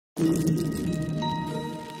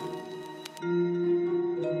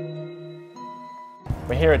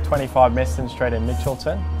We're here at 25 Meston Street in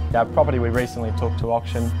Mitchelton. Our property we recently took to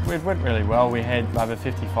auction. It went really well. We had over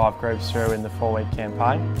 55 groups through in the 4-week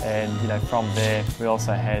campaign, and from there we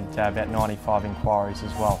also had about 95 inquiries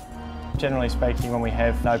as well. Generally speaking, when we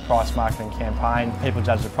have no price marketing campaign, people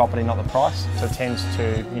judge the property, not the price. So it tends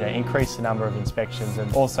to increase the number of inspections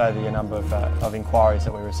and also the number of inquiries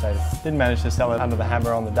that we receive. Didn't manage to sell it under the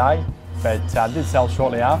hammer on the day, but did sell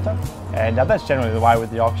shortly after. And that's generally the way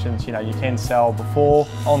with the auctions. You can sell before,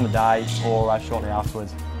 on the day, or shortly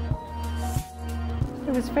afterwards.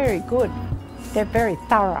 It was very good. They're very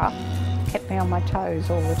thorough, kept me on my toes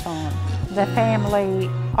all the time. The family,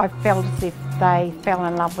 I felt as if they fell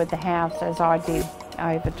in love with the house as I did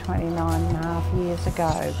over 29.5 years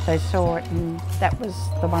ago. They saw it and that was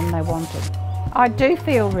the one they wanted. I do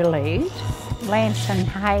feel relieved. Lance and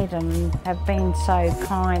Hayden have been so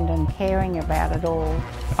kind and caring about it all.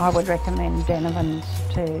 I would recommend Denovans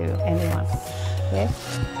to anyone.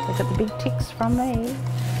 Yes, they got the big ticks from me.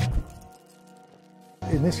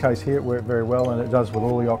 In this case here it worked very well, and it does with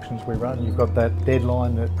all the auctions we run. You've got that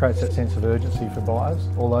deadline that creates that sense of urgency for buyers.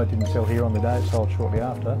 Although it didn't sell here on the day, it sold shortly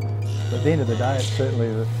after. But at the end of the day, it's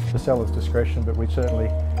certainly the seller's discretion, but we're certainly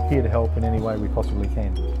here to help in any way we possibly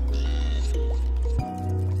can.